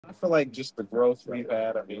I feel like just the growth we've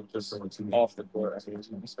had. I mean, just off the court. I mean,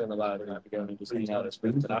 we spend a lot of time together and just hang out as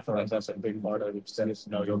friends, and I feel like that's a big part of it. Just to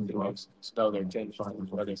know your teammates, just know their intentions,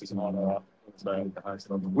 whether it's on or off.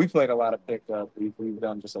 So we played a lot of pickup. We've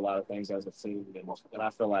done just a lot of things as a team, and I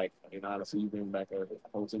feel like, I mean, honestly, you bring back a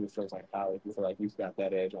whole team that feels like college. You feel like we've got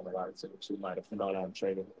that edge on a lot of teams who might have gone out and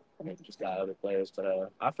traded, maybe just got other players.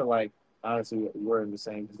 But I feel like honestly we're in the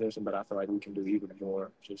same position, but I feel like we can do even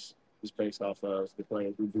more. Just based off of the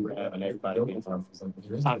players we do have and everybody being from.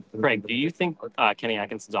 Craig, do you think Kenny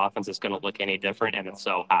Atkinson's offense is going to look any different? And if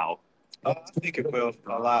so, how? I think it will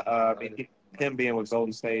a lot. I mean, him being with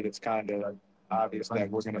Golden State, it's kind of obvious that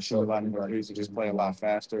we're going to shoot a lot more threes and just play a lot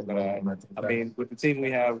faster. But I mean, with the team we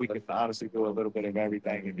have, we can honestly do a little bit of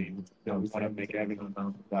everything. I mean, we want to make everything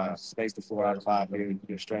space the floor out of 5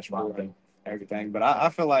 minutes, stretch forward and everything. But I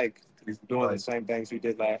feel like doing the same things we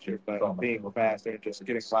did last year, but being faster and just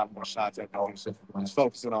getting a lot more shots at home. Just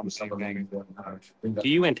focusing on the same thing. Do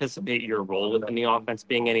you anticipate your role in the offense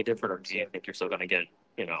being any different, or do you think you're still going to get,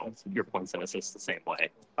 your points and assists the same way?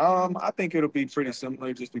 I think it'll be pretty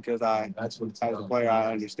similar just because as a player,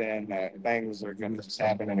 I understand that things are going to just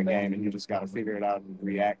happen in a game and you just got to figure it out and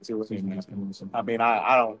react to it. I mean,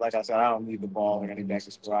 I don't, like I said, I don't need the ball or anything.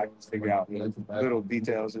 So I can figure out little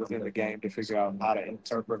details within the game to figure out how to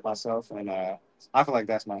interpret myself. And I feel like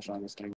that's my strongest thing.